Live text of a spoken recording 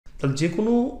তাহলে যে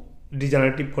কোনো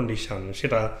ডিজেনারেটিভ কন্ডিশন,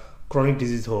 সেটা ক্রনিক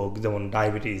ডিজিজ হোক, যেমন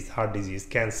diabetes, heart disease,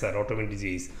 cancer, autoimmune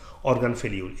disease, organ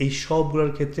failure, এই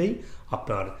সবগুলোর ক্ষেত্রেই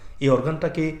আপনার এই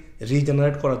অর্গানটাকে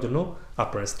রিজেনারেট করার জন্য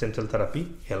আপনার স্টেম সেল থেরাপি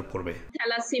হেল্প করবে।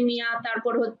 থ্যালাসেমিয়া,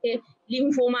 তারপর হচ্ছে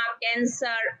লিম্ফোমা,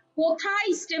 ক্যান্সার, কোথায়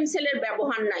স্টেম সেলের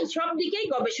ব্যবহার নাই? সব দিকেই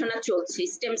গবেষণা চলছে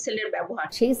স্টেম সেলের ব্যবহার।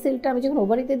 সেই সেলটা আমি যখন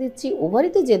ওভারিতে দিচ্ছি,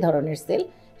 ওভারিতে যে ধরনের সেল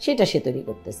সেটা সে তৈরি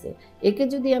করতেছে। একে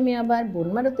যদি আমি আবার বোন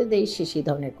ম্যারোতে দেই, সে সেই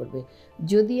ধরনের করবে।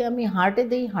 যদি আমি হার্টে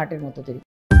দেই, হার্টের মতো তৈরি।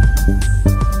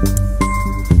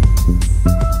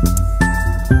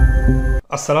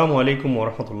 আসসালামু আলাইকুম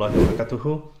ওরহমতুল্লাহি ওয়া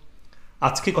বারাকাতুহু।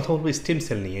 আজকে কথা বলবো স্টেম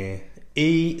সেল নিয়ে।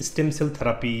 এই স্টেম সেল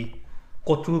থেরাপি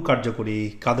কতটুকু কার্যকরী,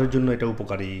 কাদের জন্য এটা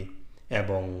উপকারী,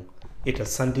 এবং এটা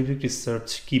সায়েন্টিফিক রিসার্চ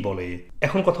কি বলে।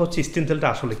 এখন কথা হচ্ছে স্টেম সেলটা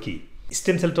আসলে কি।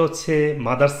 স্টেম সেলটা হচ্ছে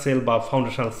মাদার সেল বা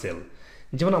ফাউন্ডেশনাল সেল।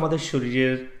 যেমন আমাদের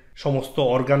শরীরের সমস্ত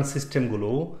অর্গান সিস্টেমগুলো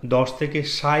 10 থেকে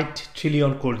 60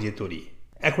 ট্রিলিয়ন কোষ দিয়ে তৈরি।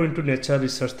 অ্যাকর্ডিং টু নেচার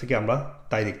রিসার্চ থেকে আমরা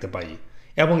তাই দেখতে পাই,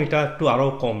 এবং এটা একটু আরও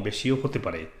কম বেশিও হতে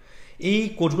পারে। এই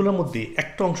কোষগুলোর মধ্যে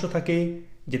একটা অংশ থাকে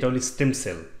যেটা হলো স্টেম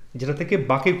সেল, যেটা থেকে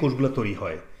বাকি কোষগুলো তৈরি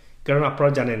হয়। কারণ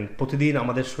আপনারা জানেন প্রতিদিন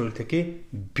আমাদের শরীর থেকে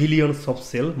বিলিয়নস অফ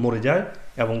সেল মরে যায়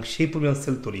এবং সেই পরিমাণ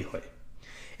সেল তৈরি হয়,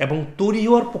 এবং তৈরি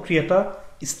হওয়ার প্রক্রিয়াটা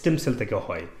স্টেম সেল থেকে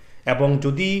হয়। এবং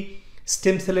যদি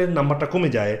স্টেম সেলের নাম্বারটা কমে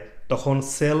যায়, তখন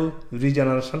সেল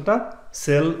রিজেনারেশনটা,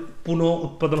 সেল পুনঃ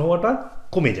উৎপাদন হওয়াটা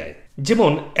কমে যায়।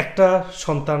 যেমন একটা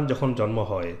সন্তান যখন জন্ম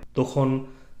হয়, তখন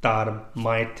তার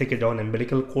মায়ের থেকে যখন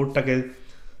এমবেলিক্যাল কোডটাকে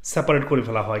সেপারেট করে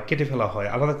ফেলা হয়, কেটে ফেলা হয়,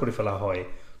 আলাদা করে ফেলা হয়,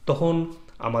 তখন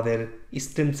আমাদের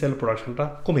স্টেম সেল প্রোডাকশনটা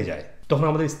কমে যায়। তখন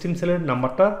আমাদের স্টেম সেলের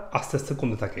নাম্বারটা আস্তে আস্তে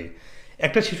কমতে থাকে।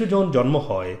 একটা শিশু যখন জন্ম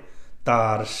হয়,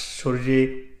 তার শরীরে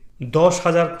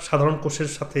 10,000 সাধারণ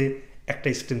কোষের সাথে একটা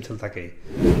স্টেম সেল থাকে।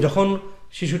 যখন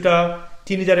শিশুটা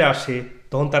টিনেজারে আসে,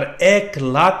 তখন তার 1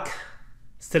 লাখ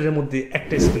সেলের মধ্যে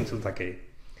একটা স্টেম সেল থাকে।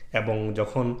 এবং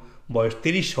যখন বয়স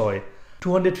 30 হয়,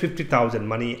 250,000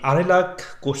 মানে 2.5 লাখ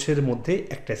কোষের মধ্যে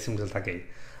একটা স্টেম সেল থাকে।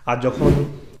 আর যখন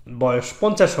বয়স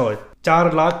 50 হয়, 4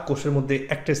 লাখ কোষের মধ্যে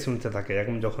একটা স্টেম সেল থাকে।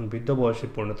 এখন যখন বৃদ্ধ বয়সে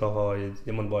পরিণত হয়,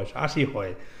 যেমন বয়স 80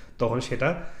 হয়, তখন সেটা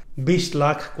 20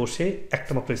 লাখ কোষে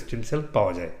একটা মাত্র স্টেম সেল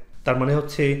পাওয়া যায়। তার মানে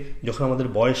হচ্ছে যখন আমাদের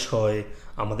বয়স হয়,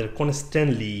 আমাদের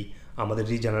কনস্ট্যান্টলি আমাদের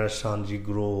রিজেনারেশন,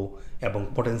 রিগ্রো এবং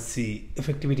পটেন্সি,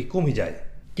 এফেক্টিভিটি কমে যায়।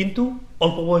 কিন্তু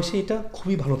অল্প বয়সে এটা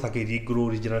খুবই ভালো থাকে, রিগ্রো,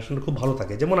 রিজেনারেশন খুব ভালো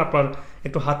থাকে। যেমন আপনার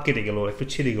একটু হাত কেটে গেল, একটু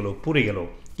ছিঁড়ে গেল, পুড়ে গেল,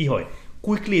 কি হয়,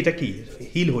 কুইকলি এটা কি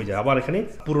হিল হয়ে যায়, আবার এখানে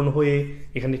পুরনো হয়ে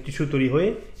এখানে টিস্যু তৈরি হয়ে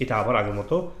এটা আবার আগের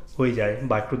মতো হয়ে যায়,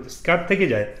 বা একটু স্কার থেকে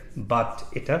যায়, বাট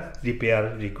এটা রিপেয়ার,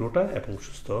 রিগ্রোটা এবং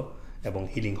সুস্থ এবং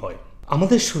হিলিং হয়।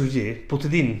 আমাদের শরীরে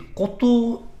প্রতিদিন কত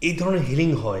এই ধরনের হিলিং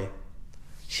হয়,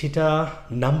 সেটা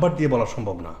নাম্বার দিয়ে বলা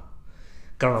সম্ভব না।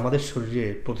 কারণ আমাদের শরীরে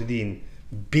প্রতিদিন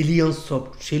billions of,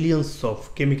 ট্রিলিয়নস of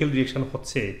chemical reaction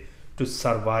হচ্ছে two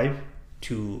survive,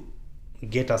 to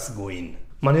get us going.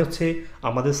 মানে হচ্ছে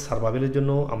আমাদের সারভাইভেলের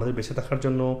জন্য, আমাদের বেঁচে থাকার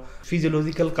জন্য,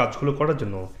 ফিজিওলজিক্যাল কাজগুলো করার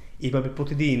জন্য এইভাবে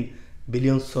প্রতিদিন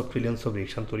বিলিয়নস অফ, ট্রিলিয়নস অফ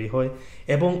রিয়েকশন তৈরি হয়।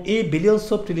 এবং এই বিলিয়নস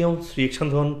অফ, ট্রিলিয়নস রিয়েকশন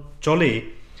যখন চলে,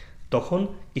 তখন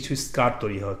কিছু স্কার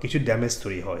তৈরি হয়, কিছু ড্যামেজ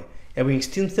তৈরি হয়, এবং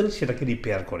স্টেম সেল সেটাকে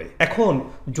রিপেয়ার করে। এখন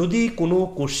যদি কোনো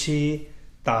কোষে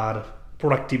তার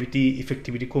প্রোডাক্টিভিটি,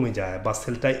 ইফেক্টিভিটি কমে যায়, বা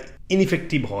সেলটা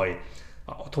ইনইফেক্টিভ হয়,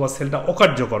 অথবা সেলটা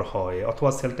অকার্যকর হয়,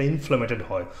 অথবা সেলটা ইনফ্লামেটেড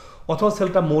হয়, অথবা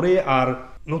সেলটা মরে আর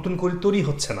নতুন করে তৈরি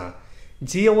হচ্ছে না,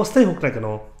 যে অবস্থায় হোক না কেন,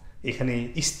 এখানে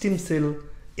স্টেম সেল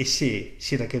এসে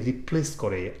সেটাকে রিপ্লেস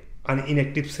করে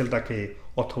ইনঅ্যাক্টিভ সেলটাকে,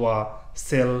 অথবা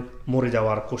সেল মরে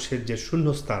যাওয়ার কোষের যে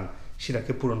শূন্যস্থান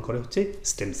সেটাকে পূরণ করে হচ্ছে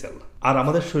স্টেম সেল। আর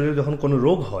আমাদের শরীরে যখন কোনো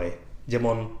রোগ হয়,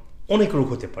 যেমন অনেক রোগ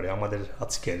হতে পারে, আমাদের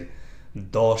আজকের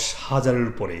 10,000-এর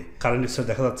উপরে, কারেন্ট রিসার্চ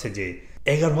দেখা যাচ্ছে যে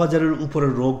 11,000-এর উপরে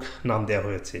রোগ নাম দেওয়া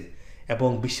হয়েছে, এবং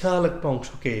বিশাল একটা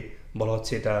অংশকে বলা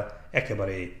হচ্ছে এটা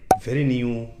একেবারে very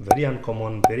new, very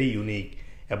uncommon, very unique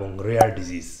এবং রেয়ার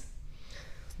ডিজিজ।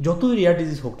 যতই রেয়ার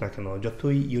ডিজিজ হোক না কেন,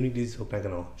 যতই ইউনিক ডিজিজ হোক না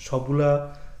কেন, সবগুলা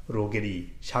রোগেরই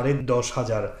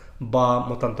 10,500 বা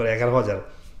মতান্তরে 11,000,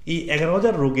 এই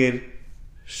 11,000 রোগের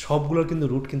সবগুলোর কিন্তু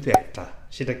রুট কিন্তু একটা।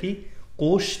 সেটা কি,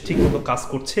 কোষ ঠিকমতো কাজ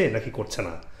করছে নাকি করছে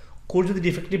না। কোষ যদি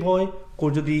ডিফেক্টিভ হয়,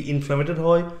 কোষ যদি ইনফ্লামেটেড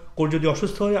হয়, কোষ যদি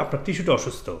অসুস্থ হয়, আপনার টিস্যুটা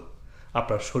অসুস্থ,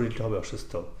 আপনার শরীরটা হবে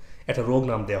অসুস্থ। একটা রোগ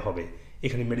নাম দেওয়া হবে,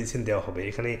 এখানে মেডিসিন দেওয়া হবে,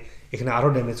 এখানে আরও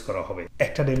ড্যামেজ করা হবে।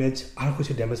 একটা ড্যামেজ আরও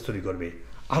কিছু ড্যামেজ তৈরি করবে,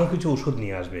 আরও কিছু ওষুধ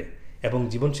নিয়ে আসবে, এবং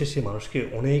জীবন শেষে মানুষকে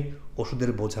অনেক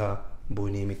ওষুধের বোঝা বই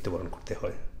নিয়ে মৃত্যুবরণ করতে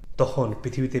হয়। তখন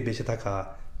পৃথিবীতে বেঁচে থাকা,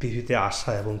 পৃথিবীতে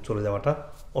আসা এবং চলে যাওয়াটা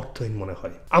অর্থহীন মনে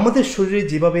হয়। আমাদের শরীরে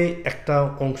যেভাবে একটা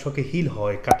অংশকে হিল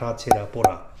হয়, কাটা, ছেঁড়া,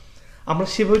 পোড়া, আমরা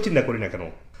সেভাবে চিন্তা করি না কেন।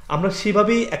 আমরা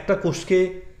সেভাবেই একটা কোষকে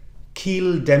খিল,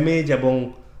 ড্যামেজ এবং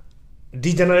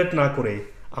ডিজেনারেট না করে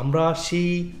আমরা সেই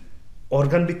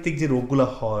অর্গান ভিত্তিক যে রোগগুলো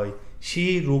হয়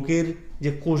সেই রোগের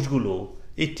যে কোষগুলো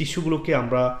এই টিস্যুগুলোকে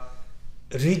আমরা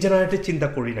রিজেনারেটের চিন্তা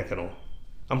করি না কেন?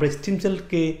 আমরা স্টেম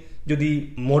সেলকে যদি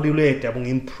মডিউলেট এবং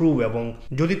ইমপ্রুভ এবং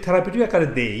যদি থেরাপিউটিক আকারে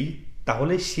দেই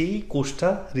তাহলে সেই কোষটা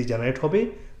রিজেনারেট হবে,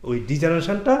 ওই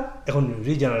ডিজেনারেশনটা এখন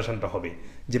রিজেনারেশনটা হবে,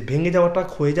 যে ভেঙে যাওয়াটা,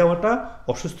 ক্ষয়ে যাওয়াটা,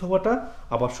 অসুস্থ হওয়াটা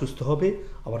আবার সুস্থ হবে,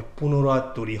 আবার পুনরায়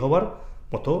তৈরি হওয়ার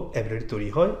মতো অ্যাবিলিটি তৈরি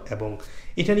হয়। এবং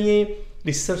এটা নিয়ে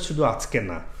রিসার্চ শুধু আজকের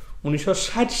না,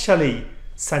 1960 সালেই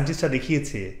সায়েন্টিস্টরা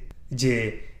দেখিয়েছে যে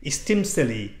স্টেম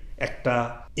সেলই একটা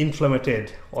ইনফ্লামেটেড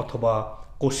অথবা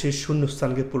কোষের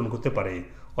শূন্যস্থানকে পূরণ করতে পারে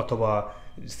অথবা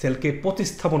সেলকে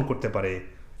প্রতিস্থাপন করতে পারে।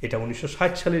 এটা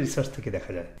 1960 সালের রিসার্চ থেকে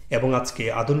দেখা যায় এবং আজকে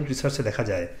আধুনিক রিসার্চে দেখা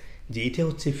যায় যে এটা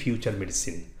হচ্ছে ফিউচার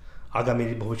মেডিসিন।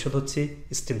 আগামীর ভবিষ্যৎ হচ্ছে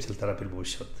স্টেম সেল থেরাপির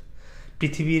ভবিষ্যৎ।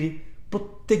 পৃথিবীর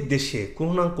প্রত্যেক দেশে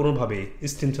কোনো না কোনোভাবে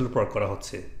স্টেম সেল প্রয়োগ করা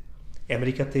হচ্ছে।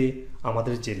 আমেরিকাতে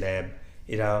আমাদের যে ল্যাব,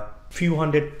 এরা few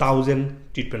 100,000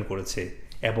 ট্রিটমেন্ট করেছে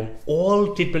এবং অল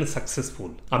ট্রিটমেন্ট সাকসেসফুল।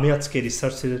 আমি আজকে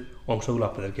রিসার্চের অংশগুলো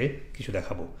আপনাদেরকে কিছু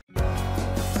দেখাবো।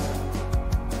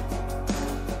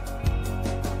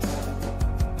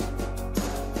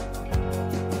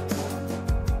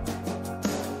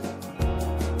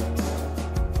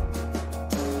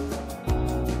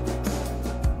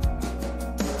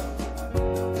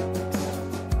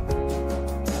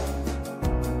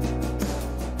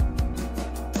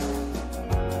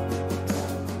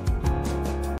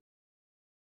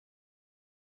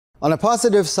 On a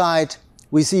positive side,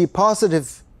 we see positive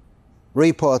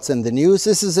reports in the news.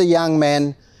 This is a young man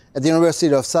at the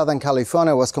University of Southern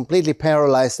California, was completely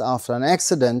paralyzed after an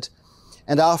accident,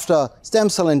 and after stem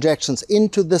cell injections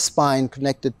into the spine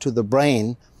connected to the brain,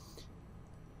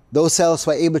 those cells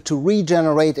were able to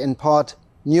regenerate in part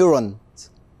neurons,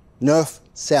 nerve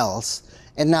cells,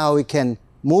 and now he can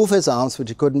move his arms,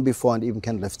 which he couldn't before, and even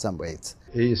can lift some weights.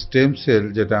 এই stem cell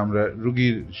যেটা আমরা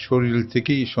রোগীর শরীর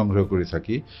থেকেই সংগ্রহ করে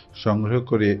থাকি, সংগ্রহ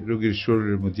করে রোগীর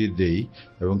শরীরের মধ্যে দেই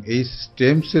এবং এই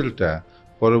স্টেম সেলটা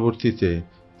পরবর্তীতে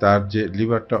তার যে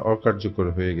লিভারটা অকার্যকর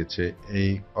হয়ে গেছে, এই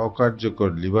অকার্যকর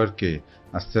লিভারকে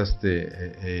আস্তে আস্তে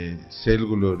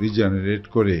সেলগুলো রিজেনারেট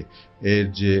করে এর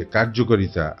যে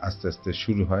কার্যকারিতা আস্তে আস্তে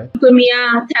শুরু হয়। লিউকেমিয়া,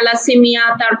 থ্যালাসেমিয়া,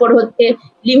 তারপর হচ্ছে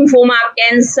লিম্ফোমা,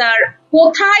 ক্যান্সার,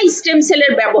 কোথায় স্টেম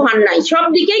সেলের ব্যবহার নাই? সব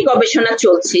দিকেই গবেষণা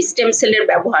চলছে স্টেম সেলের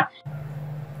ব্যবহার।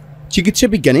 চিকিৎসা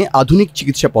বিজ্ঞানে আধুনিক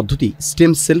চিকিৎসা পদ্ধতি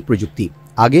স্টেম সেল প্রযুক্তি।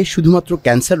 আগে শুধুমাত্র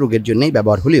ক্যান্সার রোগের জন্যই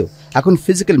ব্যবহার হলেও এখন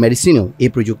ফিজিক্যাল মেডিসিনেও এই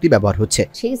প্রযুক্তি ব্যবহার হচ্ছে।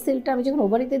 সেই সেলটা আমি যখন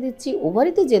ওভারিতে দিচ্ছি,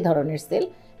 ওভারিতে যে ধরনের সেল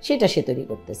সেটা সে তৈরি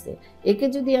করতেছে। একে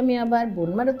যদি আমি আবার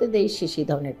বোনমারোতে দেই, সে সেই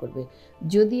ধরনের করবে।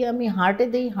 যদি আমি হার্টে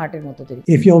দেই, হার্টের মতো তৈরি।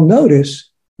 If you'll notice,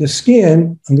 the skin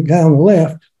on the guy on the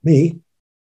left, me,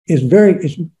 is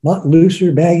it's not looser,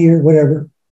 baggier, whatever,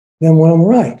 than one on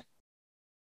the right.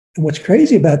 And what's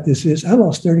crazy about this is I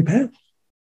lost 30 pounds.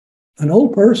 An old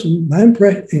person, my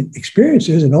experience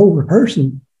is an older person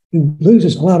who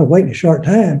loses a lot of weight in a short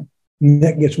time, and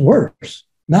that gets worse,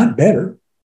 not better.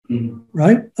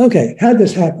 Right? Okay, how'd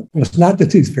this happen? Well, it's not the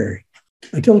tooth fairy.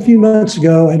 Until a few months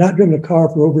ago, I had not driven a car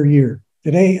for over a year.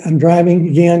 Today, I'm driving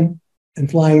again and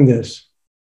flying this,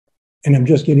 and I'm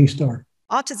just getting started.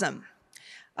 Autism.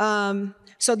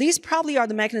 So these probably are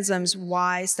the mechanisms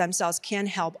why stem cells can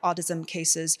help autism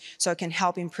cases. So it can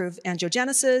help improve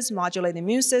angiogenesis, modulate the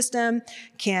immune system,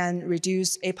 can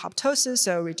reduce apoptosis,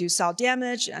 so reduce cell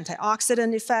damage,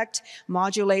 antioxidant effect,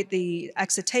 modulate the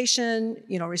excitation,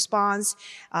 response,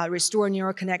 restore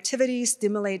neuroconnectivity,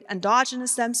 stimulate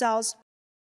endogenous stem cells.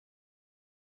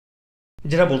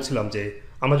 যেটা বলছিলাম যে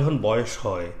আমরা যখন বয়স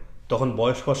হয় তখন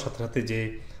বয়স হওয়ার সাথে সাথে যে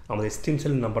আমাদের স্টেম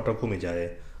সেলের নাম্বারটা কমে যায়,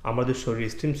 আমাদের শরীরে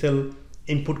স্টেম সেল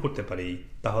ইনপুট করতে পারি,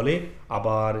 তাহলে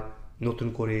আবার নতুন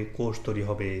করে কোষ তৈরি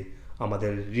হবে।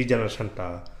 আমাদের রিজেনারেশনটা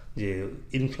যে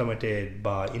ইনফ্লামেটেড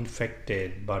বা ইনফেক্টেড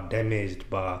বা ড্যামেজড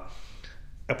বা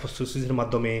অ্যাপোস্টোসিসের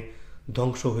মাধ্যমে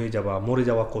ধ্বংস হয়ে যাওয়া, মরে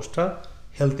যাওয়া কোষটা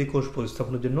হেলদি কোষ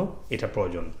প্রতিস্থাপনের জন্য এটা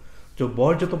প্রয়োজন। তো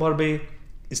বয়স যত বাড়বে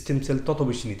স্টেম সেল তত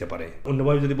বেশি নিতে পারে।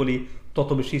 অন্যভাবে যদি বলি তত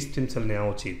বেশি স্টেম সেল নেওয়া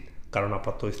উচিত, কারণ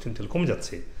আপনার তো স্টেম সেল কমে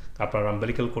যাচ্ছে। আপনার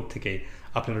আম্বেলিক্যাল কোড থেকে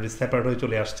আপনি অলরেডি সেপারেট হয়ে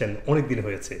চলে আসছেন, অনেক দিন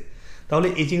হয়েছে। তাহলে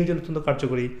এজিংয়ের জন্য অত্যন্ত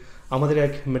কার্যকরী। আমাদের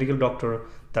এক মেডিকেল ডক্টর,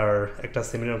 তার একটা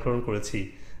সেমিনার অংশগ্রহণ করেছি,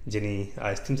 যিনি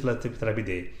স্টেম সেল থেরাপি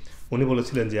দেয়। উনি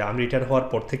বলেছিলেন যে আমি রিটায়ার হওয়ার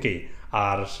পর থেকে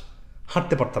আর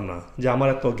হাঁটতে পারতাম না, যে আমার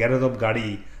এত গ্যারেজ অফ গাড়ি,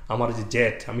 আমার যে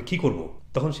জেট, আমি কি করব।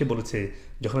 তখন সে বলেছে,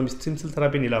 যখন আমি স্টেম সেল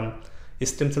থেরাপি নিলাম,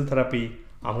 স্টেম সেল থেরাপি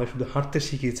আমাকে শুধু হাঁটতে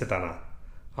শিখিয়েছে তা না,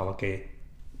 আমাকে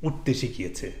উঠতে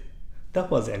শিখিয়েছে। That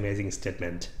was amazing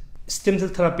statement. Stem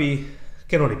cell therapy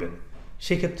কেন নেবেন?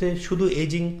 সেক্ষেত্রে শুধু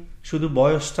এজিং, শুধু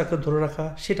বয়সটাকে ধরে রাখা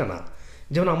সেটা না,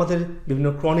 যেমন আমাদের বিভিন্ন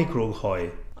ক্রনিক রোগ হয়,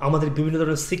 আমাদের বিভিন্ন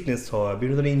ধরনের সিকনেস হয়,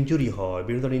 বিভিন্ন ধরনের ইনজুরি হয়,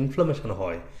 বিভিন্ন ধরনের ইনফ্লামেশন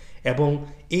হয়, এবং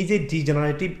এই যে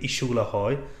ডিজেনারেটিভ ইস্যুগুলো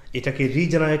হয় এটাকে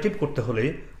রিজেনারেটিভ করতে হলে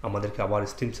আমাদেরকে আবার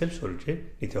স্টেম সেল শরীরে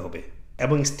নিতে হবে।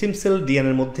 এবং স্টেম সেল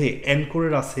ডিএনএর মধ্যে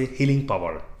এনকোডেড আছে হিলিং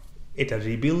পাওয়ার, এটা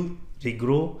রিবিল্ড,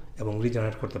 রিগ্রো এবং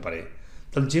রিজেনারেট করতে পারে।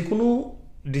 তাহলে যে কোনো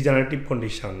ডিজেনারেটিভ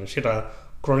কন্ডিশন, সেটা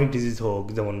ক্রনিক ডিজিজ হোক,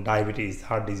 যেমন diabetes,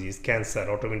 heart disease, cancer,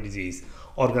 autoimmune disease,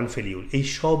 organ failure, এই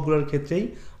সবগুলোর ক্ষেত্রেই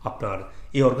আপনার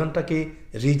এই অর্গানটাকে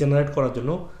রিজেনারেট করার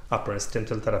জন্য আপনার স্টেম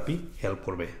সেল থেরাপি হেল্প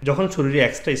করবে। যখন শরীরে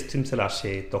এক্সট্রা স্টেম সেল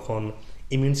আসে তখন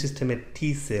ইমিউন সিস্টেমের টি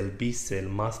sell, B cell,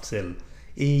 mast cell,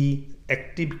 এই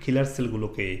অ্যাক্টিভ কিলার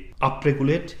সেলগুলোকে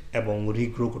আপরেগুলেট এবং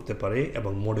রিগ্রো করতে পারে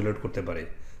এবং মডুলেট করতে পারে,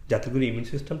 যাতে করে ইমিউন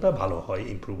সিস্টেমটা ভালো হয়,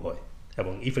 ইমপ্রুভ হয়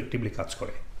এবং ইফেক্টিভলি কাজ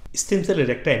করে। স্টেম সেলের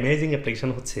একটা অ্যামেজিং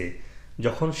অ্যাপ্লিকেশন হচ্ছে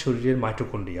যখন শরীরের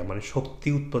মাইটোকন্ড্রিয়া মানে শক্তি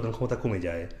উৎপাদন ক্ষমতা কমে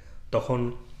যায়, তখন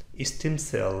স্টেম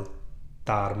সেল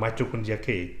তার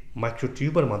মাইটোকন্ড্রিয়াকে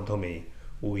মাইক্রোটিউবের মাধ্যমে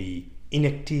ওই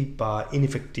ইনঅ্যাক্টিভ বা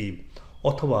ইনএফেক্টিভ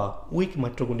অথবা উইক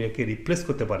মাইটোকন্ড্রিয়াকে রিপ্লেস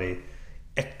করতে পারে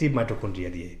অ্যাক্টিভ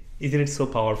মাইটোকন্ড্রিয়া দিয়ে। Isn't it so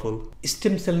powerful?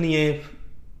 Stem cell নিয়ে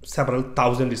সেভারাল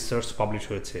থাউজেন্ড রিসার্চ পাবলিশ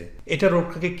হয়েছে। এটা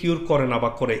রোগটাকে কিউর করে না বা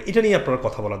করে এটা নিয়ে আপনার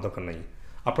কথা বলার দরকার নাই।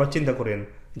 আপনারা চিন্তা করেন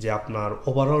যে আপনার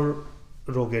ওভারঅল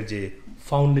রোগের যে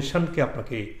ফাউন্ডেশনকে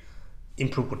আপনাকে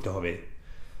ইমপ্রুভ করতে হবে।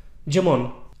 যেমন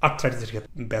আর্থ্রাইটিসের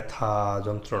ক্ষেত্রে ব্যথা,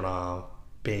 যন্ত্রণা,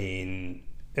 পেইন,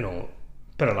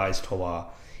 প্যারালাইজড হওয়া,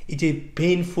 এই যে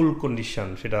পেইনফুল কন্ডিশন,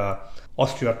 সেটা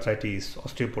অস্টিওআর্থ্রাইটিস,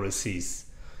 অস্টিওপোরোসিস,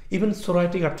 ইভেন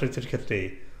সোরাইটিক আর্থ্রাইটিসের ক্ষেত্রে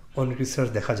অনেক রিসার্চ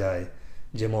দেখা যায়।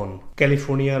 যেমন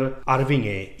ক্যালিফোর্নিয়ার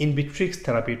আরভিংয়ে ইনভিট্রিক্স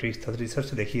থেরাপিউটিক্স তাদের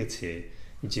রিসার্চে দেখিয়েছে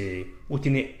যে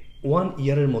উইথিন 1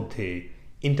 ইয়ারের মধ্যে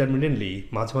ইন্টারমিডিয়েটলি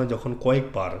মাঝে মাঝে যখন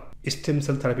কয়েকবার স্টেম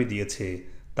সেল থেরাপি দিয়েছে,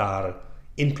 তার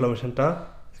ইনফ্লামেশনটা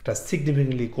একটা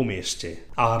সিগনিফিকেন্টলি কমে এসছে।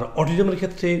 আর অটিজমের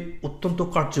ক্ষেত্রে অত্যন্ত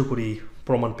কার্যকরী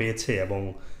প্রমাণ পেয়েছে এবং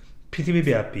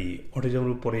পৃথিবীব্যাপী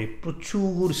অটিজমের উপরে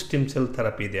প্রচুর স্টেম সেল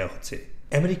থেরাপি দেওয়া হচ্ছে।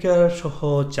 আমেরিকা সহ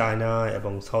চায়না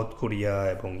এবং সাউথ কোরিয়া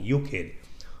এবং ইউকের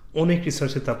অনেক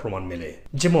রিসার্চে তার প্রমাণ মেলে।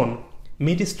 যেমন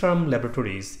মিডস্ট্রাম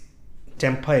ল্যাবরেটরিজ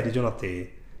ট্যাম্পা অ্যারিজোনাতে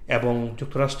এবং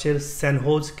যুক্তরাষ্ট্রের স্যান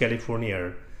হোজ ক্যালিফোর্নিয়ার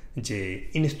যে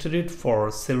ইনস্টিটিউট ফর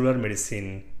সেলুলার মেডিসিন,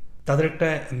 তাদের একটা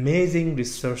অ্যামেজিং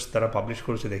রিসার্চ তারা পাবলিশ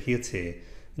করেছে, দেখিয়েছে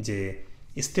যে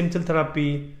স্টেম সেল থেরাপি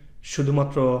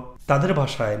শুধুমাত্র তাদের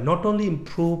ভাষায় not only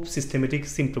improve systematic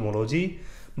সিম্পটোমোলজি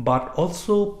but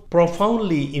also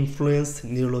প্রফাউন্ডলি influence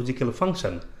neurological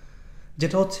function.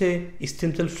 যেটা হচ্ছে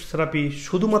স্টেম সেল থেরাপি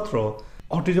শুধুমাত্র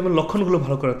অটিজমের লক্ষণগুলো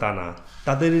ভালো করে তা না,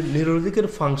 তাদের নিউরোলজিক্যাল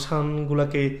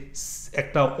ফাংশনগুলোকে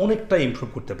অনেকটা ইমপ্রুভ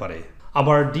করতে পারে।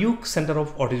 আবার Duke centre of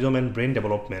autism and brain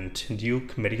development, Duke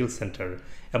medical centre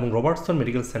এবং Robertson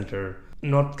medical centre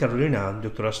north Carolina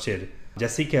যুক্তরাষ্ট্রের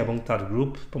জ্যাসিকা এবং তার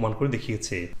গ্রুপ প্রমাণ করে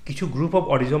দেখিয়েছে কিছু গ্রুপ অফ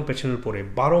অটিজম পেশেন্টের উপরে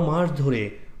 12 মাস ধরে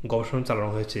গবেষণা চালানো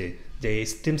হয়েছে যে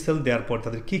স্টেম সেল দেওয়ার পর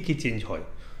তাদের কী কী চেঞ্জ হয়।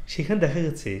 সেখানে দেখা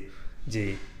গেছে যে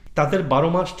তাদের 12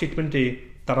 মাস ট্রিটমেন্টে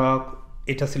তারা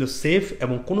এটা ছিল সেফ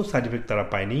এবং কোনো সাইড এফেক্ট তারা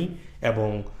পায়নি, এবং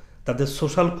তাদের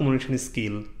সোশ্যাল কমিউনিকেশন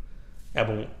স্কিল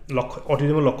এবং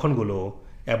অটিজমের লক্ষণগুলো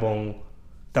এবং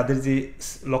তাদের যে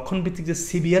লক্ষণভিত্তিক যে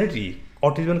সিভিয়ারিটি,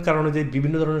 অটিজমের কারণে যে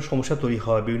বিভিন্ন ধরনের সমস্যা তৈরি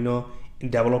হয়, বিভিন্ন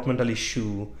ডেভেলপমেন্টাল ইস্যু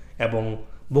এবং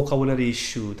ভোকাবুলারি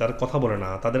ইস্যু, তারা কথা বলে না,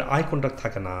 তাদের আই কন্ট্যাক্ট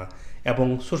থাকে না এবং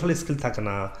সোশ্যাল স্কিল থাকে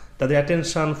না, তাদের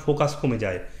অ্যাটেনশান ফোকাস কমে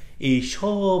যায়, এই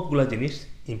সবগুলো জিনিস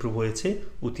ইমপ্রুভ হয়েছে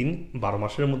উইথিন 12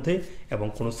 মাসের মধ্যে এবং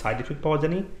কোনো সাইড এফেক্ট পাওয়া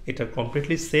যায়নি। এটা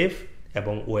কমপ্লিটলি সেফ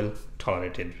এবং ওয়েল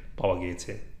টলারেটেড পাওয়া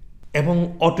গিয়েছে। এবং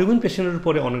অটোইমিউন পেশেন্টের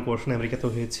উপরে অনেক গবেষণা আমেরিকাতে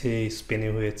হয়েছে, স্পেনে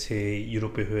হয়েছে,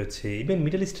 ইউরোপে হয়েছে, ইভেন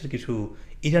মিডল ইস্টের কিছু,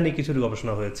 ইরানে কিছু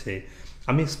গবেষণা হয়েছে।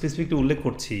 আমি স্পেসিফিকলি উল্লেখ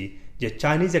করছি যে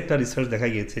চাইনিজ একটা রিসার্চ দেখা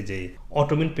গিয়েছে যে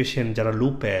অটোইমিউন পেশেন্ট যারা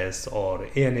লুপাস অর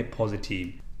ANA পজিটিভ,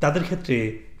 তাদের ক্ষেত্রে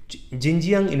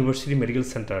জিনজিয়াং ইউনিভার্সিটি মেডিকেল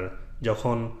সেন্টার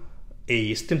যখন এই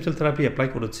স্টেম সেল থেরাপি অ্যাপ্লাই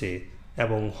করেছে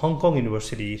এবং হংকং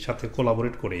ইউনিভার্সিটির সাথে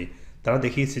কোলাবোরেট করে তারা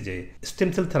দেখিয়েছে যে স্টেম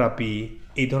সেল থেরাপি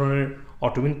এই ধরনের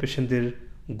অটোইমিউন পেশেন্টদের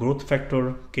গ্রোথ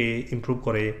ফ্যাক্টরকে ইমপ্রুভ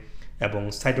করে এবং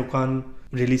সাইটোকাইন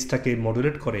রিলিজটাকে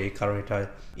মডুলেট করে, কারণ এটা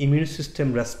ইমিউন সিস্টেম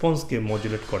রেসপন্সকে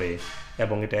মডুলেট করে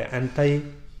এবং এটা অ্যান্টাই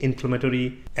ইনফ্লামেটরি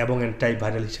এবং অ্যান্টাই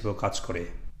ভাইরাল হিসেবেও কাজ করে।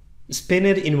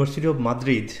 স্পেনের ইউনিভার্সিটি অফ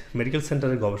মাদ্রিদ মেডিকেল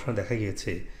সেন্টারের গবেষণা দেখা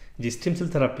গিয়েছে যে স্টেম সেল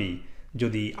থেরাপি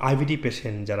যদি IBD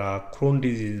পেশেন্ট যারা ক্রোন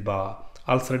ডিজিজ বা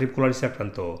আলসারেটিভ কোলাইটিসে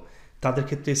আক্রান্ত, তাদের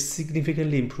ক্ষেত্রে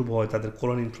সিগনিফিকেন্টলি ইমপ্রুভ হয় তাদের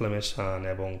কোলন ইনফ্লামেশন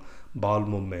এবং বাউল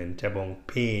মুভমেন্ট এবং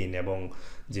পেইন এবং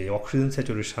যে অক্সিজেন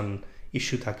স্যাচুরেশন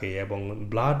ইস্যু থাকে এবং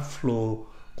ব্লাড ফ্লো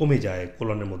কমে যায়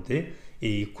কোলনের মধ্যে।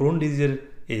 এই ক্রোন ডিজিজের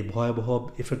এই ভয়াবহ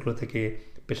এফেক্টগুলো থেকে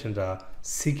পেশেন্টরা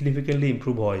সিগনিফিকেন্টলি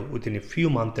ইমপ্রুভ হয় উইথিন এ ফিউ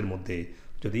মান্থের মধ্যে,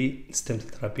 যদি স্টেম সেল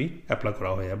থেরাপি অ্যাপ্লাই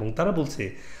করা হয়। এবং তারা বলছে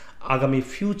আগামী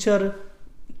ফিউচার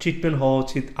ট্রিটমেন্ট হওয়া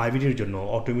উচিত আইবিডির জন্য,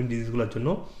 অটোইমিউন ডিজিজগুলোর জন্য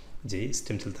যে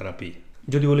স্টেম সেল থেরাপি।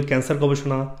 যদি বলি ক্যান্সার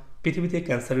গবেষণা, পৃথিবীতে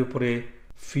ক্যান্সারের উপরে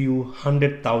ফিউ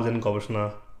 100,000 গবেষণা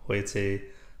হয়েছে,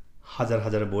 হাজার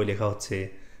হাজার বই লেখা হচ্ছে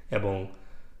এবং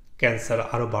ক্যান্সার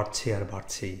আরও বাড়ছে আর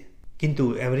বাড়ছেই। কিন্তু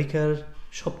আমেরিকার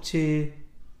সবচেয়ে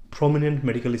প্রমিনেন্ট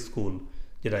মেডিকেল স্কুল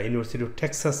যেটা university of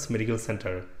Texas medical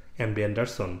centre MD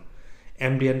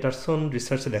Anderson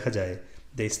রিসার্চে দেখা যায়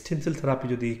যে স্টেম সেল থেরাপি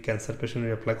যদি ক্যান্সার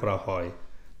পেশেন্টের অ্যাপ্লাই করা হয়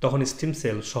তখন স্টেম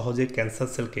সেল সহজে ক্যান্সার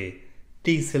সেলকে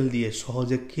টি সেল দিয়ে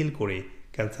সহজে কিল করে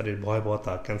ক্যান্সারের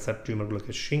ভয়াবহতা, ক্যান্সার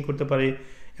টিউমারগুলোকে শ্রিঙ্ক করতে পারে।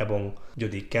 এবং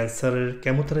যদি ক্যান্সারের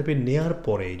কেমোথেরাপি নেওয়ার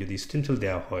পরে যদি স্টেম সেল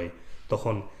দেওয়া হয়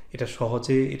তখন এটা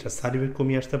সহজে এটা সাইড ইফেক্ট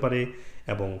কমিয়ে আসতে পারে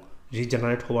এবং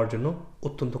রিজেনারেট হওয়ার জন্য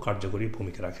অত্যন্ত কার্যকরী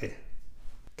ভূমিকা রাখে।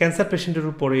 ক্যান্সার পেশেন্টের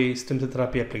উপরে স্টেম সেল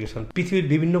থেরাপি অ্যাপ্লিকেশন পৃথিবীর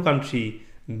বিভিন্ন কান্ট্রি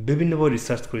বিভিন্নভাবে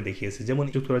রিসার্চ করে দেখিয়েছে। যেমন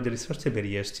যুক্তরাজ্যের রিসার্চে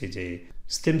বেরিয়ে আসছে যে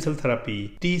স্টেম সেল থেরাপি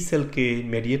টি সেলকে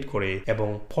মেডিয়েট করে এবং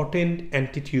পটেন্ট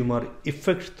অ্যান্টি টিউমার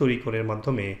ইফেক্ট তৈরি করার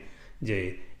মাধ্যমে যে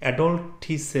অ্যাডাল্ট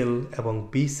টি সেল এবং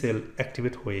বি সেল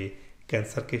অ্যাক্টিভেট হয়ে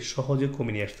ক্যান্সারকে সহজে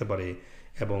কমিয়ে নিয়ে আসতে পারে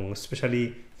এবং স্পেশালি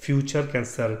ফিউচার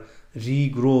ক্যান্সার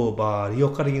রিগ্রো বা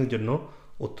রিঅকারিংয়ের জন্য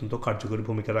অত্যন্ত কার্যকরী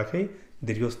ভূমিকা রাখে।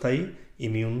 দীর্ঘস্থায়ী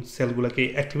ইমিউন সেলগুলোকে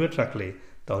অ্যাক্টিভেট রাখলে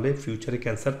তাহলে ফিউচারে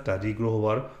ক্যান্সারটা রিগ্রো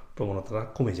হওয়ার প্রবণতাটা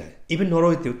কমে যায়। ইভেন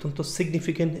নরওয়েতে অত্যন্ত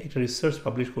সিগনিফিক্যান্ট একটা রিসার্চ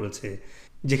পাবলিশ করেছে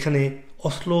যেখানে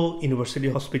Oslo university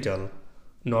hospital,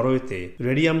 নরওয়েতে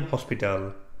radium hospital,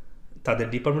 তাদের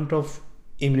ডিপার্টমেন্ট অফ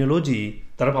ইমিউনোলজি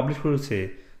তারা পাবলিশ করেছে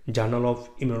জার্নাল অফ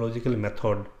ইমিউনোলজিক্যাল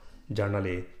মেথড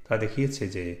জার্নালে। তারা দেখিয়েছে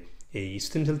যে এই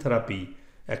স্টেম সেল থেরাপি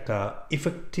একটা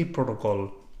ইফেক্টিভ প্রোটোকল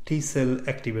টি সেল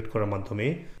অ্যাক্টিভেট করার মাধ্যমে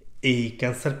এই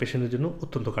ক্যান্সার পেশেন্টের জন্য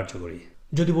অত্যন্ত কার্যকরী।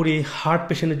 যদি বলি হার্ট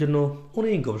পেশেন্টের জন্য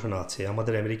অনেক গবেষণা আছে।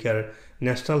 আমাদের আমেরিকার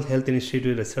ন্যাশনাল হেলথ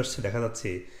ইনস্টিটিউটের রিসার্চে দেখা যাচ্ছে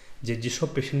যে যেসব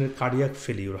পেশেন্টের কার্ডিয়াক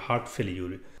ফেলিউর, হার্ট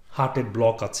ফেলিউর, হার্টে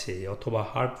ব্লক আছে অথবা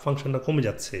হার্ট ফাংশনটা কমে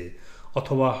যাচ্ছে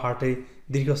অথবা হার্টে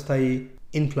দীর্ঘস্থায়ী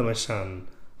ইনফ্লামেশন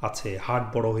আছে, হার্ট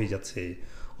বড় হয়ে যাচ্ছে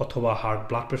অথবা হার্ট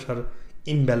ব্লাড প্রেশার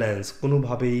ইমব্যালেন্স,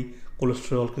 কোনোভাবেই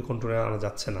কোলেস্টেরলকে কন্ট্রোলে আনা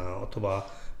যাচ্ছে না অথবা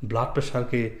ব্লাড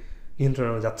প্রেশারকে নিয়ন্ত্রণে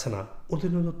আনা যাচ্ছে না, ওদের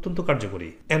জন্য অত্যন্ত কার্যকরী।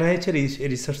 এনআইএইচের এই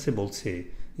রিসার্চে বলছে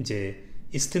যে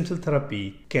stem cell therapy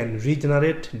can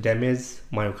regenerate damage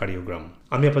মায়োকার্ডিওগ্রাম।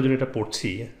 আমি আপনার জন্য এটা পড়ছি,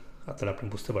 তাহলে আপনি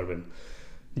বুঝতে পারবেন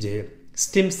যে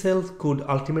stem cells could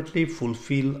ultimately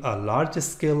fulfil a large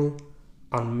scale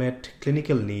unmet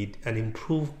clinical need and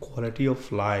improve quality of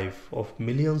life of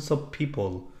millions of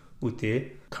people with a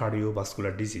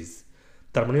cardiovascular disease.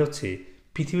 তার মানে হচ্ছে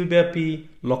পৃথিবীব্যাপী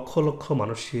লক্ষ লক্ষ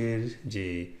মানুষের যে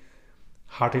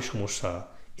হার্টের সমস্যা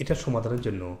এটা সমাধানের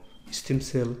জন্য স্টেম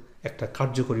সেল একটা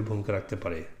কার্যকরী ভূমিকা রাখতে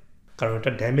পারে, কারণ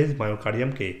এটা ড্যামেজ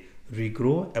মায়োকার্ডিয়ামকে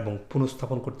রিগ্রো এবং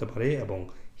পুনঃস্থাপন করতে পারে এবং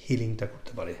হিলিংটা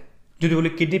করতে পারে। যদি বলি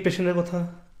কিডনি পেশেন্টের কথা,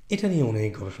 এটা নিয়ে অনেক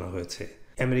গবেষণা হয়েছে।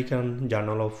 আমেরিকান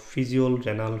জার্নাল অফ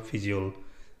রেনাল ফিজিওল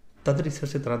তাদের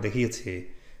রিসার্চে তারা দেখিয়েছে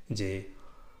যে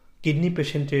কিডনি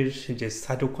পেশেন্টের যে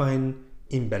সাইটোকাইন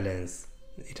ইমব্যালেন্স,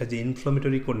 এটা যে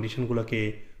ইনফ্লামেটরি কন্ডিশনগুলোকে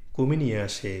কমে নিয়ে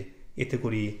আসে, এতে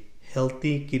করে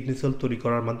হেলদি কিডনি সেল তৈরি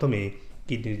করার মাধ্যমে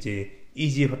কিডনির যে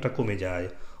ইজিএফআরটা কমে যায়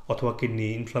অথবা কিডনি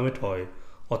ইনফ্লামেট হয়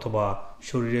অথবা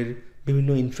শরীরের বিভিন্ন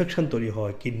ইনফেকশন তৈরি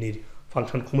হয় কিডনির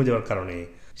ফাংশন কমে যাওয়ার কারণে,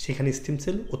 সেখানে স্টেম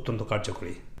সেল অত্যন্ত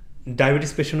কার্যকরী।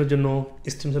 ডায়াবেটিস পেশেন্টের জন্য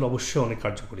স্টেম সেল অবশ্যই অনেক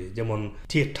কার্যকরী, যেমন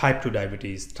type 2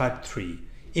 diabetes, type 3,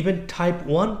 even type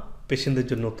 1 পেশেন্টদের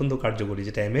জন্য অত্যন্ত কার্যকরী,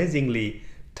 যেটা অ্যামেজিংলি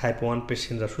টাইপ 1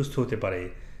 পেশেন্টরা সুস্থ হতে পারে,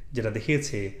 যেটা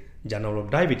দেখিয়েছে জার্নাল অফ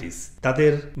ডায়াবেটিস।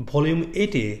 তাদের ভলিউম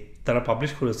 8-এ তারা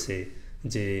পাবলিশ করেছে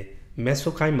যে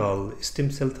মেসোকাইমাল stem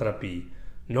cell therapy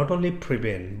not only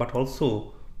prevent but also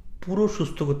পুরো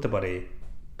সুস্থ করতে পারে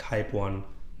টাইপ 1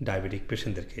 ডায়াবেটিক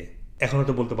পেশেন্টদেরকে। এখন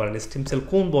হয়তো বলতে পারেন স্টেম সেল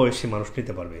কোন বয়সী মানুষ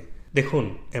নিতে পারবে। দেখুন,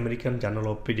 আমেরিকান জার্নাল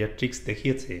অফ পিডিয়াট্রিক্স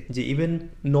দেখিয়েছে যে ইভেন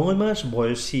 9 মাস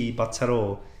বয়সী বাচ্চারাও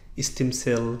স্টেম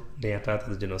সেল নেওয়াটা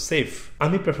তাদের জন্য সেফ।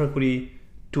 আমি প্রেফার করি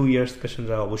 2 ইয়ার্স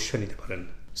পেশেন্টরা অবশ্যই নিতে পারেন,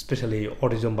 স্পেশালি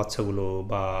অটিজম বাচ্চাগুলো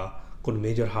বা কোন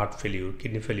major heart failure,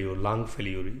 kidney failure, lung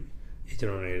failure, এই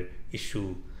ধরনের ইস্যু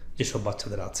যেসব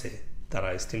বাচ্চাদের আছে তারা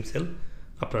স্টেম সেল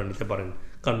আপনারা নিতে পারেন,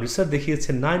 কারণ রিসার্চ দেখিয়েছে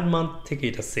 9 মান্থ থেকে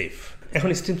এটা সেফ। এখন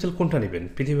স্টেম সেল কোনটা নেবেন?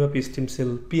 পৃথিবীব্যাপী স্টেম সেল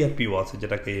পিআরপিও আছে,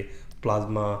 যেটাকে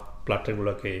প্লাজমা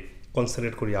প্লাটেরগুলোকে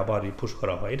কনসেন্ট্রেট করে আবার রিপুশ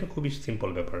করা হয়, এটা খুবই সিম্পল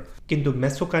ব্যাপার। কিন্তু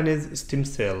মেসোকাইনেজ স্টেম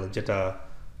সেল যেটা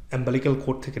অ্যাম্বালিক্যাল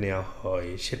কোড থেকে নেওয়া হয়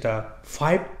সেটা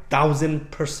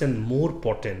 5000% মোর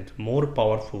potent, more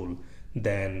powerful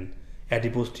then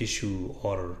adipose tissue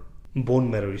or বোন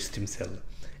ম্যারোর স্টেম সেল,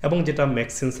 এবং যেটা মেক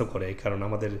সেন্সও করে, কারণ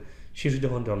আমাদের শিশু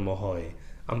যখন জন্ম হয়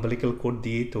আম্বালিক্যাল কোড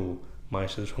দিয়েই তো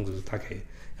মায়ের সাথে সংযুক্ত থাকে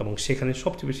এবং সেখানে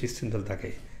সবচেয়ে বেশি স্টেম সেল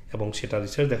থাকে, এবং সেটা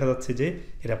রিসার্চ দেখা যাচ্ছে যে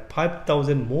এটা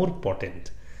 5000 মোর পটেন্ট,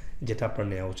 যেটা আপনার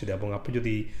নেওয়া উচিত। এবং আপনি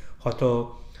যদি হয়তো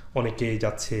অনেকে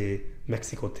যাচ্ছে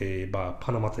মেক্সিকোতে বা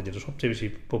পানামাতে, যেটা সবচেয়ে বেশি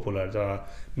পপুলার, যারা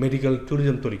মেডিকেল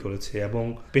ট্যুরিজম তৈরি করেছে, এবং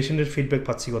পেশেন্টের ফিডব্যাক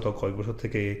পাচ্ছি গত কয়েক বছর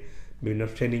থেকে বিভিন্ন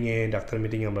ট্রেনিংয়ে, ডাক্তার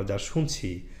মিটিংয়ে আমরা যা শুনছি,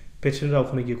 পেশেন্টরা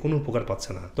ওখানে গিয়ে কোনো উপকার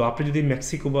পাচ্ছে না। তো আপনি যদি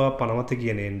মেক্সিকো বা পানামাতে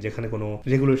গিয়ে নেন, যেখানে কোনো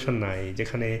রেগুলেশন নাই,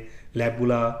 যেখানে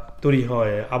ল্যাবগুলা তৈরি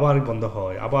হয় আবার বন্ধ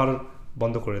হয়, আবার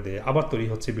বন্ধ করে দেয়, আবার তৈরি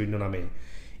হচ্ছে বিভিন্ন নামে,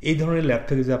 এই ধরনের ল্যাব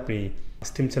থেকে যে আপনি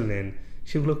স্টেম সেল নেন,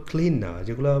 সেগুলো ক্লিন না,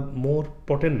 যেগুলো মোর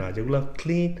পটেন্ট না, যেগুলো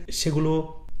ক্লিন, সেগুলো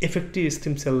এফেক্টিভ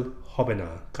স্টেম সেল হবে না,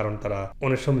 কারণ তারা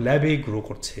অনেক সময় ল্যাবেই গ্রো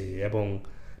করছে এবং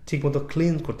ঠিকমতো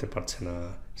ক্লিন করতে পারছে না,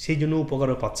 সেই জন্য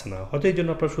উপকারও পাচ্ছে না। হয়তো এই জন্য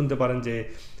আপনারা শুনতে পারেন যে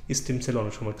স্টেম সেল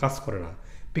অনেক সময় কাজ করে না,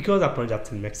 বিকজ আপনারা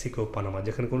যাচ্ছেন মেক্সিকো, পানামা,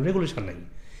 যেখানে কোনো রেগুলেশন নেই।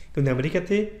 কিন্তু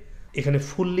আমেরিকাতে এখানে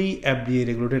ফুললি FDA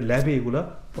রেগুলেটেড ল্যাবে এগুলা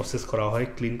প্রসেস করা হয়,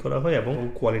 ক্লিন করা হয় এবং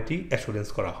কোয়ালিটি অ্যাসুরেন্স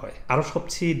করা হয়। আরও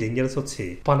সবচেয়ে ডেঞ্জারাস হচ্ছে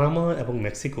পানামা এবং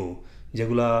মেক্সিকো,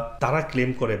 যেগুলা তারা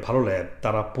ক্লেম করে ভালো ল্যাব,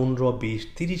 তারা 15, 20,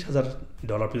 30 হাজার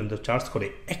ডলার পর্যন্ত চার্জ করে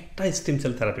একটা স্টেম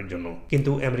সেল থেরাপির জন্য।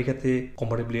 কিন্তু আমেরিকাতে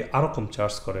কম্পারেটিভলি আরও কম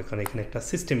চার্জ করে, কারণ এখানে একটা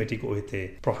সিস্টেমেটিক ওয়েতে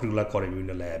প্রফিটগুলো করে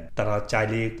বিভিন্ন ল্যাব। তারা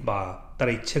চাইলে বা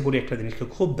তারা ইচ্ছে করে একটা জিনিসকে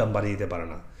খুব দাম বাড়িয়ে দিতে পারে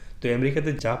না। তো আমেরিকাতে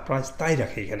যা প্রাইস তাই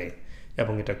রাখে এখানে,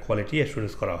 এবং এটা কোয়ালিটি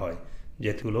অ্যাসুরেন্স করা হয়,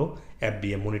 যেগুলো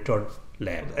FDA মনিটর্ড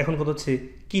ল্যাব। এখন কথা হচ্ছে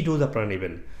কী ডোজ আপনারা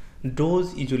নেবেন। ডোজ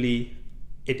ইউজুয়ালি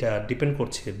এটা ডিপেন্ড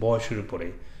করছে বয়সের উপরে।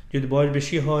 যদি বয়স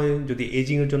বেশি হয়, যদি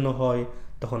এজিংয়ের জন্য হয়,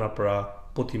 তখন আপনারা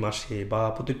প্রতি মাসে বা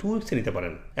প্রতি 2 উইকসে নিতে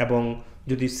পারেন। এবং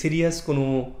যদি সিরিয়াস কোনো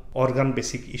অর্গান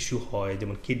বেসিক ইস্যু হয়,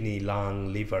 যেমন কিডনি, লাং,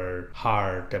 লিভার,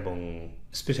 হার্ট, এবং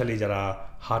স্পেশালি যারা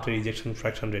হার্টের ইজেকশন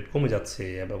ফ্র্যাকশন রেট কমে যাচ্ছে,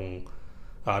 এবং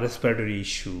রেসপিরেটরি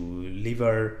ইস্যু,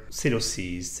 লিভার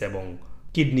সিরোসিস এবং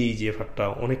কিডনি যে ব্যাপারটা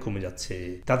অনেক কমে যাচ্ছে,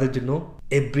 তাদের জন্য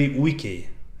এভরি উইকে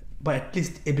বা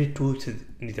অ্যাটলিস্ট এভরি 2 উইকসে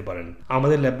নিতে পারেন।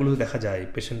 আমাদের ল্যাবগুলোতে দেখা যায়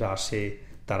পেশেন্টরা আসে,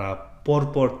 তারা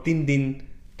পরপর 3 দিন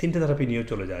 3টে থেরাপি নিয়েও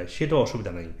চলে যায়, সেটাও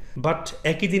অসুবিধা নাই। বাট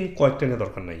একই দিন কয়েকটা নেওয়া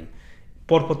দরকার নাই,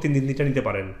 পরপর 3 দিন 3টা নিতে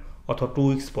পারেন, অথবা 2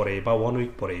 উইকস পরে বা 1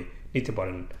 উইক পরে নিতে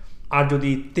পারেন। আর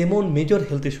যদি তেমন মেজর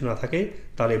হেলথ ইস্যু না থাকে,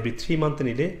 তাহলে এভরি 3 মান্থে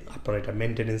নিলে আপনারা এটা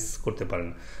মেনটেনেন্স করতে পারেন।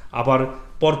 আবার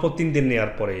পরপর 3 দিন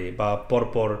নেওয়ার পরে বা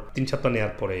পরপর 3 সপ্তাহ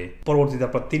নেওয়ার পরে পরবর্তীতে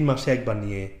আপনার 3 মাসে একবার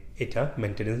নিয়ে এটা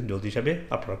মেনটেনেন্স ডোজ হিসাবে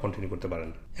আপনারা কন্টিনিউ করতে পারেন।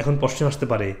 এখন প্রশ্ন আসতে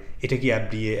পারে, এটা কি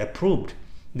FDA অ্যাপ্রুভড?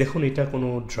 দেখুন, এটা কোনো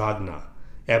ড্রাগ না।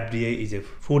 FDA is a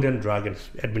food and drug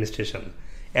administration.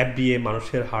 FDA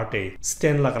মানুষের হার্টে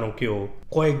স্টেন লাগানোকেও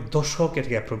কয়েক দশক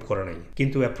এটাকে অ্যাপ্রুভ করে নাই,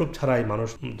 কিন্তু অ্যাপ্রুভ ছাড়াই মানুষ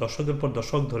দশকের পর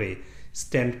দশক ধরে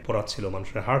স্ট্যান্ড পড়াচ্ছিল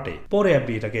মানুষের হার্টে, পরে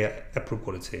FDA এটাকে অ্যাপ্রুভ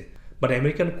করেছে। বাট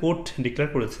আমেরিকান কোর্ট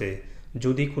ডিক্লেয়ার করেছে,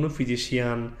 যদি কোনো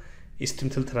ফিজিশিয়ান স্টেম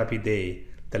সেল থেরাপি দেয়,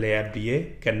 তাহলে FDA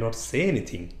can not say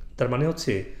anything. তার মানে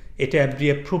হচ্ছে এটা FDA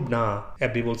অ্যাপ্রুভ না।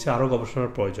 FDA বলছে আরও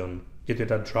গবেষণার প্রয়োজন, যেহেতু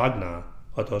এটা ড্রাগ না,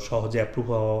 হয়তো সহজে অ্যাপ্রুভ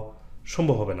হওয়া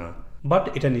সম্ভব হবে না। বাট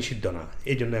এটা নিষিদ্ধ না।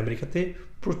 এই জন্য আমেরিকাতে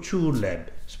প্রচুর ল্যাব,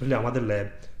 স্পেশালি আমাদের ল্যাব,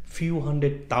 few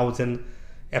 100,000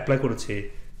 অ্যাপ্লাই করেছে,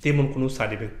 তেমন কোনো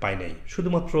সাইড এফেক্ট পায় নাই।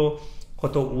 শুধুমাত্র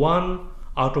হয়তো 1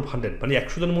 out of 100, মানে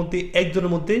 100 জনের মধ্যে 1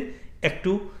 জনের মধ্যে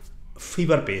একটু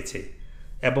ফিভার পেয়েছে,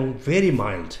 এবং ভেরি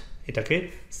মাইল্ড, এটাকে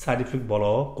সাইড এফেক্ট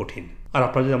বলাও কঠিন। আর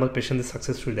আপনারা যদি আমার পেশেন্টদের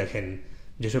সাকসেস স্টোরি দেখেন,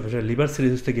 যেসব পেশেন্ট লিভার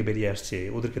সিরোসিস থেকে বেরিয়ে আসছে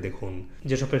ওদেরকে দেখুন,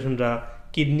 যেসব পেশেন্টরা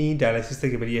কিডনি ডায়ালাইসিস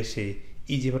থেকে বেরিয়ে আসে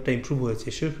এই যে ব্যাপারটা ইম্প্রুভ হয়েছে,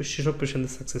 সেসব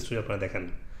পেশেন্টদের সাকসেস স্টোরি আপনারা দেখেন।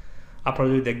 আপনারা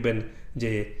যদি দেখবেন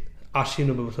যে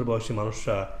 80-90 বছর বয়সী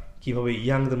মানুষরা কীভাবে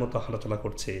ইয়াংদের মতো হাঁটাচলা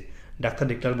করছে, ডাক্তার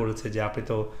ডিক্লেয়ার বলেছে যে আপনি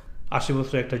তো 80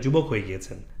 বছরের একটা যুবক হয়ে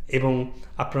গিয়েছেন। এবং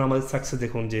আপনারা আমাদের সাকসেস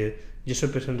দেখুন, যে যেসব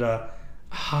পেশেন্টরা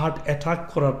হার্ট অ্যাটাক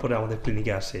করার পরে আমাদের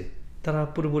ক্লিনিকে আসে, তারা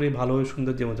পুরোপুরি ভালো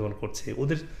সুন্দর জীবনযাপন করছে।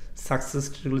 ওদের সাকসেস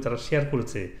স্টোরিগুলো তারা শেয়ার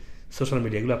করেছে সোশ্যাল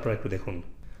মিডিয়া, এগুলো আপনারা একটু দেখুন।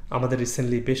 আমাদের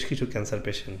রিসেন্টলি বেশ কিছু ক্যান্সার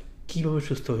পেশেন্ট কীভাবে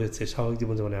সুস্থ হয়েছে, স্বাভাবিক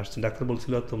জীবনযাপনে আসছে। ডাক্তার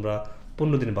বলছিল তোমরা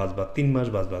 15 দিন বাঁচবা, 3 মাস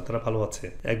বাঁচবা, তারা ভালো আছে,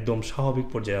 একদম স্বাভাবিক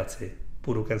পর্যায়ে আছে,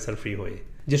 পুরো ক্যান্সার ফ্রি হয়ে।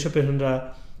 যেসব পেশেন্টরা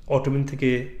অটোমিন থেকে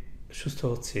সুস্থ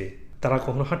হচ্ছে, তারা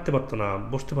কখনো হাঁটতে পারতো না,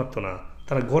 বসতে পারতো না,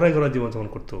 তারা গড়ায় গড়ায় জীবনযাপন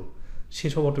করতো,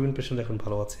 সেসব অটোমিন পেশেন্ট এখন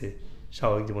ভালো আছে,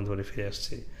 স্বাভাবিক জীবনযাপনে ফিরে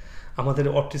আসছে। আমাদের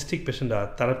অটিস্টিক পেশেন্টরা,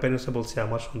 তারা প্যারেন্টসরা বলছে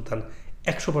আমার সন্তান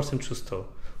 100% সুস্থ।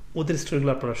 ওদের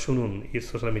স্টোরিগুলো আপনারা শুনুন, এই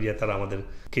সোশ্যাল মিডিয়া তারা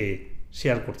আমাদেরকে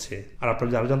শেয়ার করছে। আর আপনারা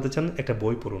যদি আরও জানতে চান, একটা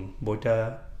বই পড়ুন, বইটা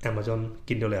অ্যামাজন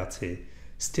কিন্ডলে আছে,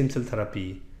 stem cell therapy,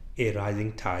 a rising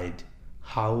Tide,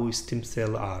 how stem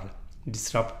cell R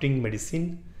ডিসরাপ্টিং medicine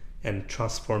and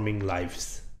transforming lives.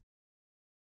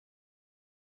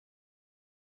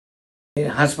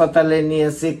 হাসপাতালে নিয়ে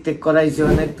চেক টেক করাইছে,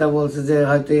 অনেকটা বলছে যে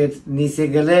হয়তো নিচে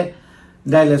গেলে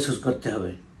ডায়ালাইসিস করতে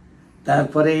হবে।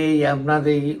 তারপরে এই আপনার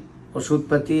এই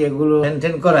ওষুধপাতি এগুলো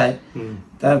মেনটেন করায়,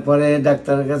 তারপরে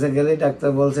ডাক্তারের কাছে গেলে ডাক্তার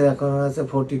বলছে এখন আছে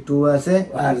 42 আছে,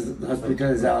 আর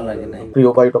হসপিটালে যাওয়া লাগে না। প্রিয়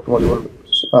ভাই ডক্টর মজিবুল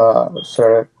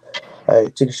স্যারের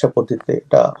চিকিৎসা পদ্ধতি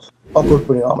এটা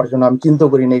অকল্পনীয় আমার জন্য। আমি চিন্তা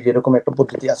করি নাই যে এরকম একটা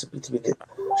পদ্ধতি আছে পৃথিবীতে,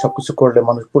 সবকিছু করলে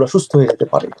মানুষ পুরো সুস্থ হয়ে যেতে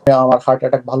পারে। আমার হার্ট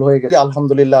অ্যাটাক ভালো হয়ে গেছে,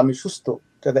 আলহামদুলিল্লাহ আমি সুস্থ,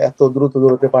 যাতে এত দ্রুত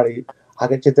দৌড়তে পারি।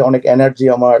 আগের চাইতে অনেক এনার্জি,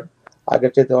 আমার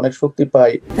আগের চাইতে অনেক শক্তি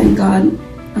পাই। Thank God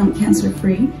I'm cancer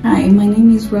free. Hi, my name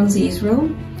is Rosie Israel.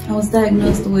 I was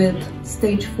diagnosed with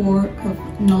stage 4 of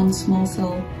non-small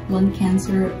cell lung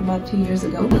cancer about 2 years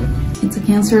ago. It's a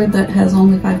cancer that has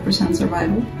only 5%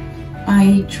 survival. I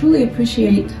truly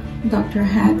appreciate Dr.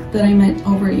 Haque that I met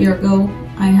over a year ago.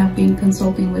 I have been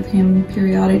consulting with him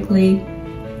periodically,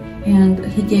 and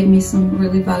he gave me some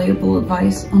really valuable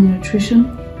advice on nutrition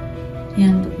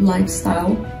and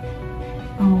lifestyle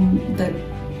that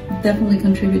definitely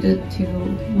contributed to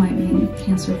my being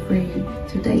cancer-free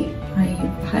to date. I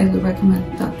highly recommend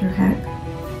Dr. Haque.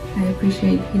 I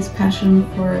appreciate his passion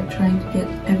for trying to get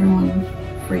everyone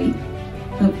free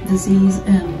of disease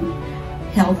and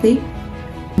healthy,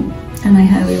 and I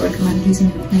highly recommend his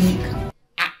new clinic.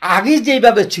 আগে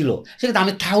যেভাবে ছিল সেটা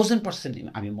আমি 1000%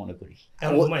 আমি মনে করি।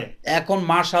 এখন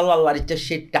মাশাআল্লাহ আল্লাহর ইচ্ছা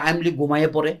সে টাইমলি ঘুমায়ে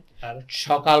পড়ে,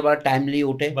 সকালবেলা টাইমলি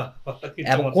ওঠে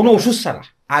এবং কোনো ওষুধ ছাড়া।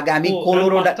 আগে আমি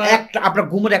কোলোরোডা একটা আপনার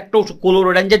ঘুমের একটা ওষুধ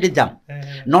কোলোরোডান যেটা দিতাম,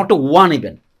 নট ওয়ান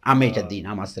ইভেন আমি এটা দিন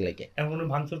আমার ছেলেকে।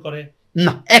 ভাঙচুর করে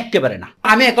না, একেবারে না।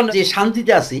 আমি এখন যে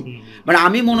শান্তিতে আছি, মানে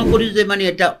আমি মনে করি যে মানে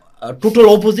এটা টোটাল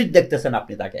অপোজিট দেখতেছেন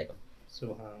আপনি তাকে এখন।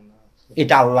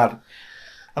 এটা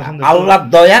আল্লাহর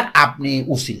দয়া, আপনি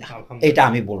উসিলা, এটা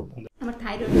আমি বলবো। আমার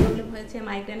থাইরয়েড প্রবলেম হয়েছে,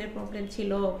 মাইগ্রেনের প্রবলেম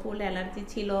ছিল, ফুল অ্যালার্জি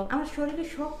ছিল, আমার শরীরে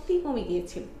শক্তি কমে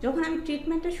গিয়েছিল। যখন আমি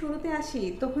ট্রিটমেন্টের শুরুতে আসি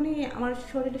তখনই আমার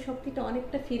শরীরে শক্তিটা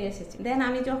অনেকটা ফিরে এসেছে। দেন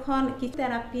আমি যখন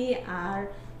থেরাপি আর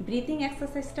ব্রিথিং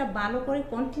এক্সারসাইজটা ভালো করে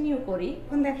কন্টিনিউ করি,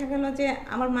 তখন দেখা গেল যে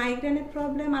আমার মাইগ্রেনের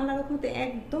প্রবলেম আল্লাহর রহমতে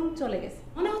একদম চলে গেছে।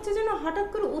 মনে হচ্ছে যেন হঠাৎ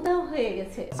করে উদাও হয়ে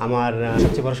গেছে। আমার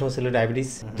সবচেয়ে বড় সমস্যা ছিল ডায়াবেটিস,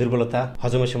 দুর্বলতা,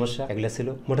 হজমের সমস্যা, এগুলো ছিল।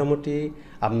 মোটামুটি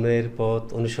আপনার পথ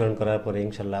অনুসরণ করার পরে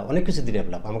ইনশাল্লাহ অনেক কিছু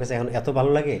ডেভেলপ। আমার কাছে এখন এত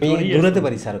ভালো লাগে, আমি দৌড়াতে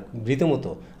পারি স্যার রীতিমতো।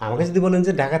 আমাকে যদি বলেন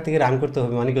যে ঢাকা থেকে রান করতে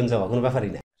হবে মানিকগঞ্জ যাওয়া, কোনো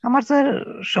ব্যাপারই না। আমার স্যার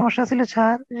সমস্যা ছিল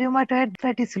স্যার রিউমাটয়েড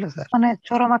আর্থ্রাইটিস ছিল স্যার, মানে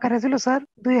চরম আকারে ছিল স্যার।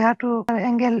 2 হাঁটু,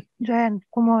 অ্যাঙ্গেল জয়েন্ট,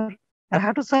 কোমর আর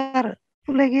হাঁটু স্যার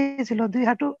ফুলে গিয়েছিল। 2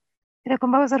 হাঁটু এরকম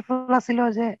ভাবে স্যার ফোলা ছিল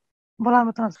যে বলার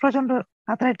মতো না। প্রচন্ড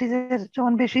আর্থ্রাইটিসের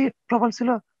যখন বেশি প্রবল ছিল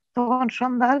তখন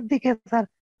সন্ধ্যার দিকে স্যার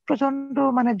প্রচন্ড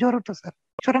মানে জ্বর উঠতো স্যার।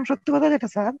 চরম সত্যি কথা যেটা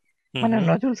স্যার, মানে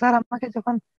নজরুল স্যার আমাকে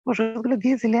যখন ওষুধগুলো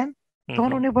দিয়েছিলেন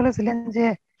তখন উনি বলেছিলেন যে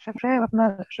আপনার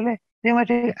আসলে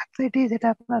রিউমাটয়েড আর্থ্রাইটিস যেটা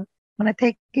আপনার মানে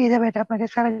থেকে যাবে, এটা আপনাকে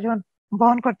সারা জীবন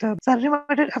বহন করতে হবে স্যার।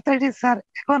 রিউমাটয়েড আর্থ্রাইটিস স্যার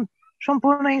এখন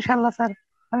সম্পূর্ণ ইনশাআল্লাহ স্যার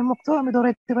আমি মুক্ত, আমি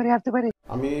দৌড়াইতে পারি, হাঁটতে পারি।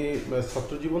 আমি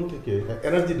ছাত্র জীবন থেকে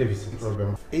এনার্জি ডেফিসিয়েন্সি প্রবলেম,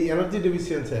 এই এনার্জি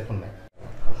ডেফিসিয়েন্সি এখন নাই।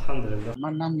 আলহামদুলিল্লাহ।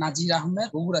 আমার নাম নাজির আহমেদ,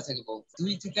 বগুড়া থেকে বলছি।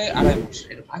 2 থেকে 2.5 মাস।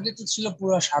 আগে তো ছিল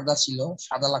পুরো সাদা, ছিল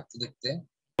সাদা লাগতো দেখতে,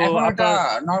 এখন এটা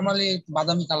নরমালি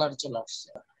বাদামি কালার চলে আসছে।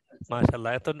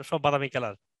 মাশাআল্লাহ, এত সব বাদামি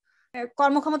কালার।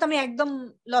 কর্মক্ষমতা আমি একদম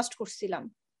লস্ট করছিলাম।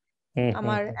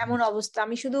 আমার এমন অবস্থা,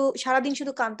 আমি শুধু সারাদিন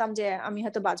শুধু কাঁদতাম যে আমি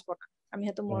হয়তো বাঁচবো না, আমি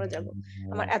হয়তো মরে যাব,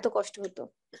 আমার এত কষ্ট হতো।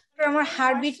 আমার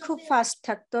হার্টবিট খুব ফাস্ট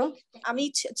থাকতো। আমি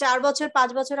 4 বছর 5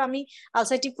 বছর আমি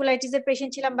আলসারেটিভ কোলাইটিস এর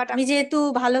পেশেন্ট ছিলাম, বাট আমি যেহেতু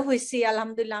ভালো হয়েছি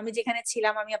আলহামদুলিল্লাহ। আমি যেখানে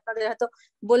ছিলাম আমি আপনাদের হয়তো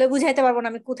বলে বুঝাইতে পারবো না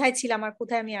আমি কোথায় ছিলাম আর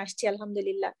কোথায় আমি আসছি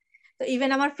আলহামদুলিল্লাহ। তো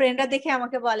ইভেন আমার ফ্রেন্ডরা দেখে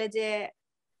আমাকে বলে যে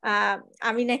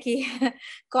আমি নাকি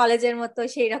কলেজের মতো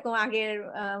সেই রকম আগের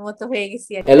মতো হয়ে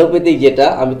গেছি। অ্যালোপ্যাথিক যেটা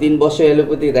আমি 3 বছর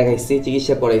অ্যালোপ্যাথিক দেখাইছি,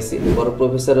 চিকিৎসা করাইছি, বড়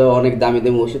প্রফেসরও অনেক দামি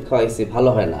দামি ওষুধ খাওয়াইছি, ভালো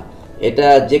হয় না। এটা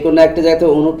যে কোনো একটা জায়গা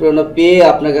থেকে অনুপ্রেরণা পেয়ে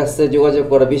আপনার কাছে যোগাযোগ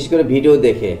করা, বিশেষ করে ভিডিও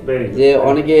দেখে, যে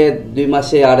অনেকে 2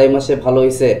 মাসে 2.5 মাসে ভালো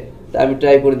হয়েছে, আমি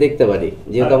ট্রাই করে দেখতে পারি।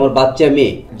 যেহেতু আমার বাচ্চা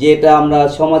মেয়ে, যেটা আমরা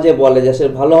সমাজে বলে যে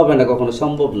আসলে ভালো হবে না, কখনো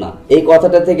সম্ভব না, এই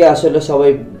কথাটা থেকে আসলে সবাই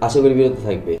আশা করি বিরত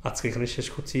থাকবে। আজকে এখানে শেষ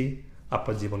করছি।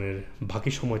 আপনার জীবনের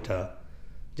বাকি সময়টা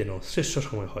যেন শ্রেষ্ঠ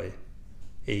সময় হয়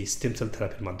এই স্টেম সেল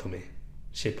থেরাপির মাধ্যমে,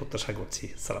 সেই প্রত্যাশা করছি।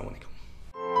 আসসালামু আলাইকুম।